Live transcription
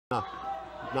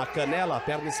Na canela,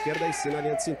 perna esquerda em cima, na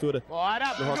linha de cintura.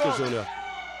 Bora, do Rock Júnior.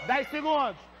 10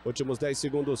 segundos. Últimos 10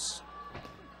 segundos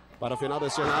para o final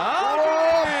desse round.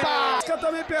 Opa!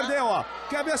 Também perdeu, ó.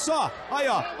 Quer ver só? Aí,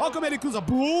 ó. Olha como ele cruza.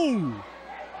 Bum!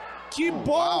 Que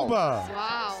bomba!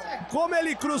 Uau. Como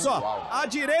ele cruza, ó. A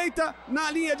direita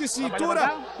na linha de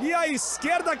cintura e a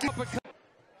esquerda aqui.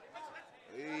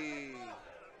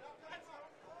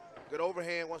 Good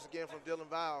overhand once again from Dylan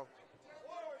Val.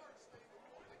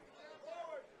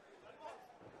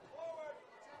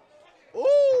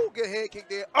 Ooh, good head kick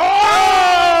there.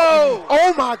 Oh!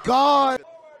 Oh my God!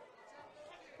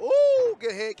 Ooh,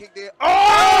 good head kick there.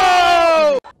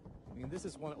 Oh! I mean, this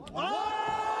is one.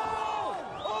 Oh!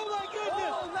 Oh my goodness!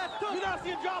 Oh, left hook.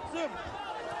 Ignacio drops him.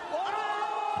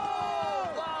 Oh!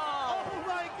 Wow! Oh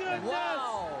my goodness!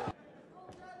 Wow!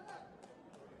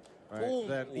 Right,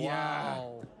 then, yeah.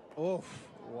 Oh,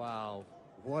 wow.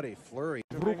 What a flurry.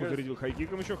 В руку зарядил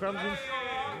хайкиком еще Хамзин.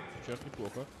 Сейчас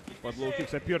неплохо. Под лоу-кик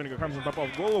соперника Хамзин попал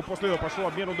в голову. После этого пошел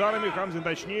обмен ударами. Хамзин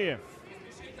точнее.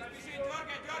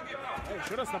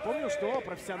 Еще раз напомню, что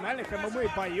профессиональных ММА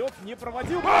боев не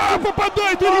проводил.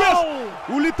 Попадает Ильяс!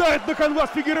 Улетает на канвас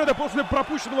Фигередо после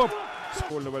пропущенного.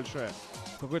 Больно большая.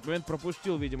 В какой-то момент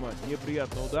пропустил, видимо,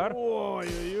 неприятный удар.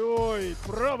 Ой-ой-ой,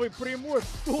 правый прямой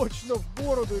точно в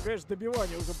бороду. И, конечно,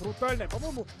 добивание уже брутальное.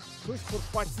 По-моему, до сих пор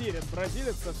потерян.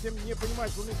 Бразилец совсем не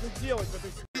понимает, что нужно делать в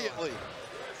этой ситуации.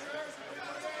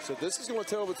 So this is going to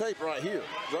tell the tape right here.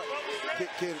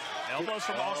 Elbows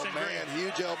from Austin Green. Man,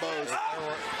 huge elbows.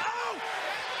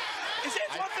 Is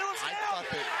Antoine Phillips I down? thought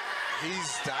that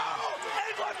he's down.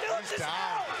 Antoine Phillips is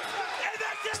down. And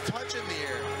that's He's touching the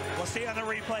ear. We'll see on the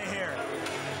replay here.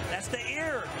 That's the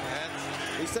ear.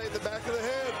 He saved the back of the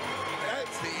head.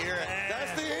 That's the ear.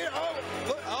 That's the ear. Oh,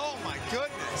 look. Oh my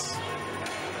goodness.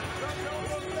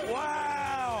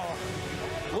 Wow.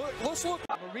 Look, let's look.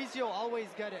 Mauricio always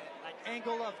got an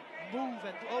angle of move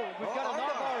and we've got an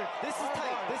armbar. This is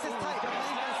tight. This is tight. That was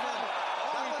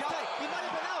tight. He might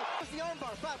have been out. What's the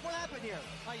armbar? Fat, what happened here?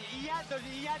 He had the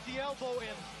elbow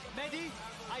in. Mehdi,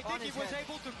 I think he was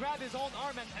able to grab his own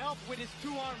arm and help with his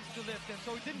two arms to lift him.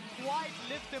 So he didn't quite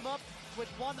lift him up with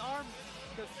one arm.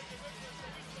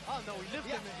 Oh no, he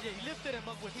lifted him. Yeah, he lifted him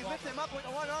up with one. He lifted him up with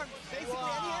one arm, basically,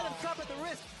 and he had him trapped at the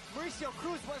wrist. Mauricio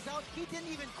Cruz was out. He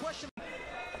didn't even question.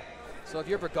 So if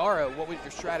you're Vergara, what would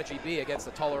your strategy be against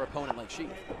a taller opponent like Sheik?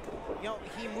 You know,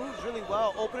 he moves really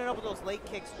well, opening up with those leg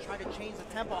kicks, trying to change the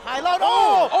tempo. High low.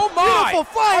 Oh my! Beautiful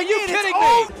fight! Are you kidding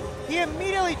me? He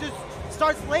immediately just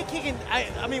starts leg kicking.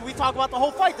 I mean, we talk about the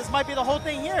whole fight. This might be the whole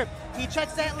thing here. He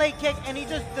checks that leg kick and he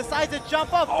just decides to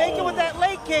jump up, fake it with that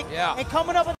leg kick, and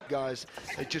coming up with guys,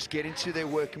 they just get into their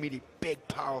work immediately. Big,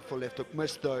 powerful left hook,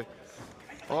 missed though.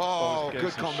 Oh,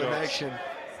 good combination.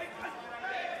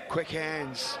 Quick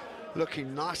hands,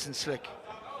 looking nice and slick.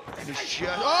 And he's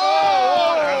just,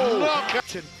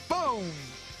 look! Boom!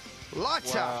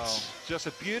 Lights out. Just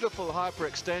a beautiful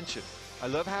hyperextension. I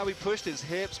love how he pushed his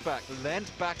hips back,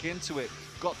 leant back into it,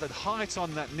 got the height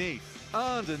on that knee,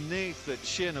 underneath the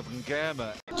chin of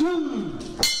Ngama.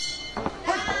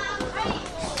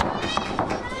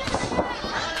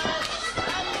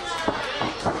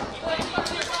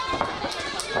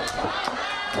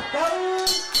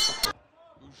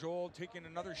 Joel taking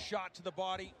another shot to the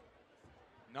body,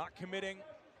 not committing.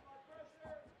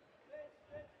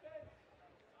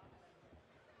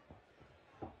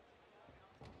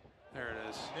 There it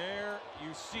is. There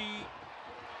you see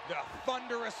the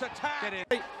thunderous attack.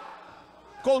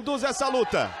 Conduz essa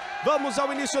luta. Vamos ao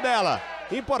início dela.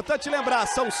 Importante lembrar,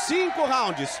 são 5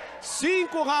 rounds.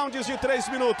 5 rounds de 3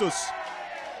 minutos.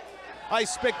 A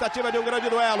expectativa de um grande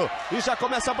duelo. E já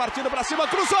começa a partida para cima.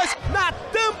 Cruzou na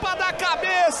tampa da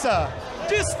cabeça.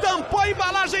 Destampou a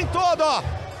embalagem toda, ó.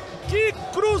 Que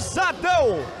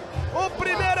cruzadão. O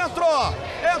primeiro entrou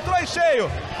em cheio.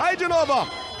 Aí de novo, ó.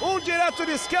 Um direto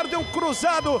de esquerda e um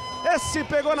cruzado. Esse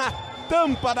pegou na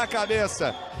tampa da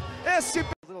cabeça. Esse...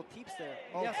 little teeps there.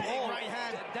 Yes, big right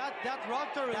hand. That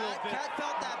rocked her a little bit. Cat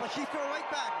felt that, but she threw right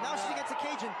back. Now she's against a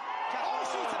Cajun. Oh,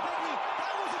 shoots a big knee.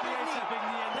 That was a big knee. And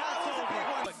That was a big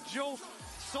one. But Joe,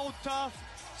 so tough,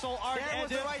 so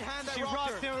hard-headed. Right hand that she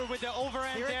rocked her with the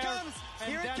overhand Here it there. comes. And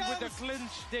Here then it comes. with the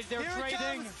clinch, they're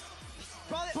trading.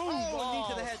 Boom! Oh, knee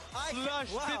to the head.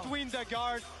 Flush between the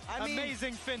guard.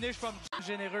 Amazing finish from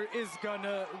Genereux is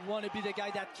gonna want to be the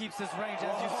guy that keeps his range,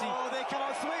 as you see. Oh, they come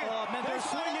out swinging. Oh, man, they're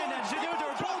swinging, and Genereux,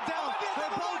 they're both down.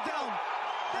 They're both down.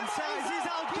 And says he's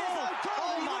out cold.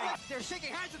 Oh my. They're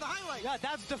shaking hands in the highlight. Yeah,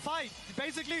 that's the fight.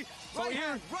 Basically, so Right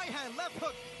here. hand, left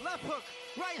hook,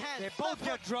 right hand. They both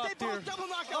get dropped They here. both double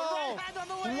knockout, Oh, right hand on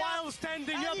the way while out.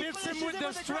 standing And up, he hits him finishes with him the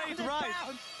with the straight grounded right.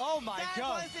 pound. Oh my that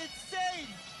God. was insane.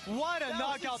 What a That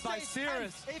knockout was by insane.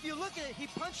 Sirius. And if you look at it, he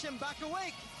punched him back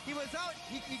awake. He was out,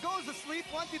 he goes to sleep,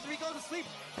 1, 2, 3, goes to sleep,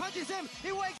 punches him,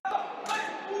 he wakes up.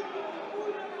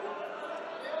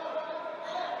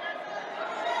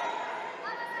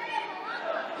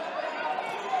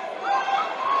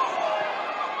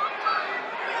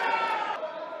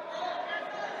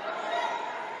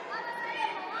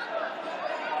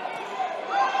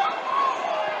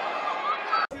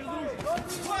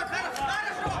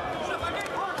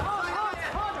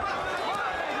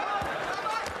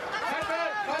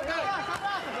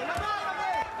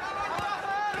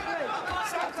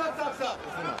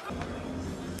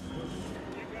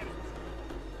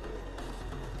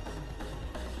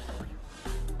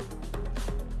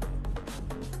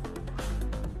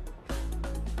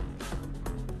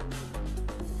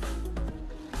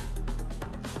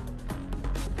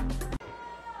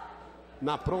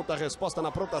 Na pronta resposta,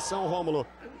 na prontação, Rômulo.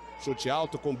 Chute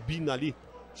alto, combina ali.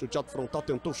 Chute alto frontal,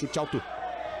 tentou chute alto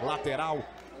lateral.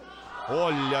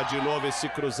 Olha de novo esse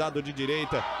cruzado de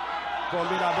direita.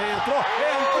 Combina bem, entrou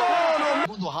no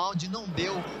segundo round, não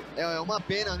deu. É uma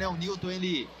pena, né? O Newton,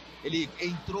 ele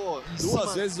entrou em cima.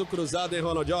 Duas vezes o cruzado, hein,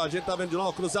 Ronald? Ó, a gente tá vendo de novo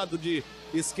o cruzado de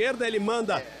esquerda, ele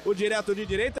manda o direto de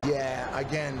direita. Yeah,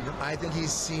 again, I think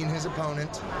he's seen his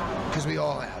opponent, because we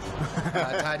all have.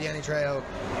 Danny Trejo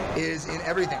is in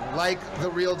everything, like the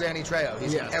real Danny Trejo.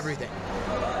 He's in everything.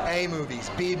 A movies,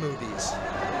 B movies.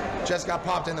 Just got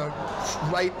popped in the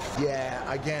right. Yeah,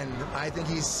 again, I think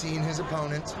he's seen his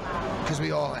opponent, because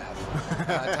we all have.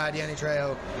 Danny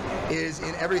Trejo is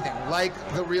in everything, like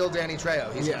the real Danny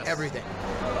Trejo. He's in everything.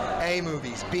 A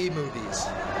movies, B movies.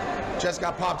 Just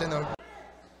got popped in the.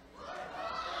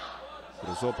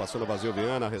 Cruzou, passou no vazio,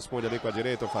 Viana, responde ali com a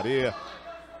direita, o Faria.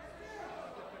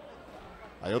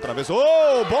 Aí outra vez,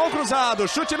 bom cruzado,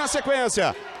 chute na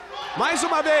sequência. Mais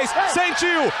uma vez,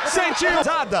 sentiu,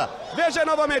 cruzada. Veja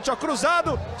novamente, ó,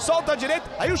 cruzado, solta a direita,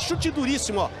 aí o chute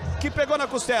duríssimo, ó, que pegou na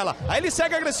costela. Aí ele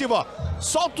segue agressivo, ó,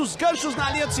 solta os ganchos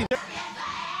na linha de cintura.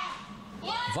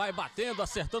 Vai batendo,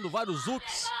 acertando vários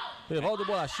hooks. Evaldo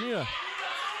Bolachinha.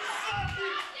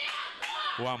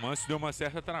 O Amâncio deu uma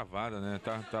certa travada, né?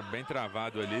 Tá bem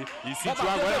travado ali. E sentiu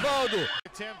agora. Evaldo.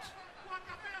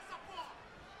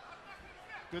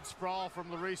 Good sprawl from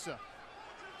Larissa.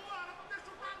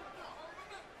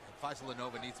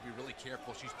 Faisalanova needs to be really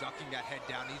careful. She's ducking that head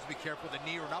down. Needs to be careful with the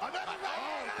knee or not. Oh,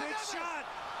 big shot.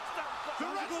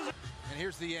 And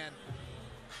here's the end.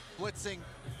 Blitzing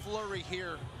flurry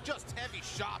here. Just heavy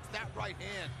shots. That right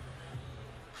hand.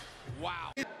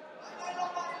 Wow.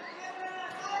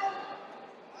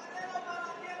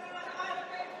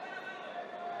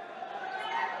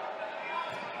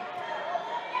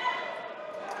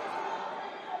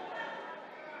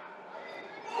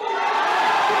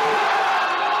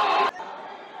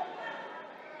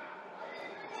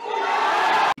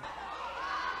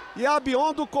 E a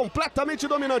Biondo completamente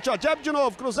dominante, ó, jab de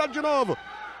novo, cruzado de novo.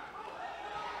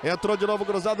 Entrou de novo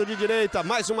cruzado de direita,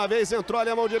 mais uma vez entrou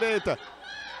ali a mão direita.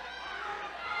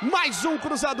 Mais um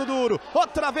cruzado duro,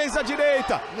 outra vez a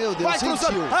direita. Meu Deus, vai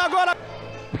cruzando, agora...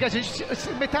 Porque a gente,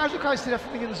 metade do carro seria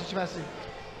feminino se tivesse.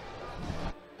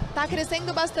 Tá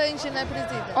crescendo bastante, né,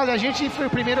 Presida? Olha, a gente foi o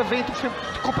primeiro evento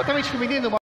completamente feminino.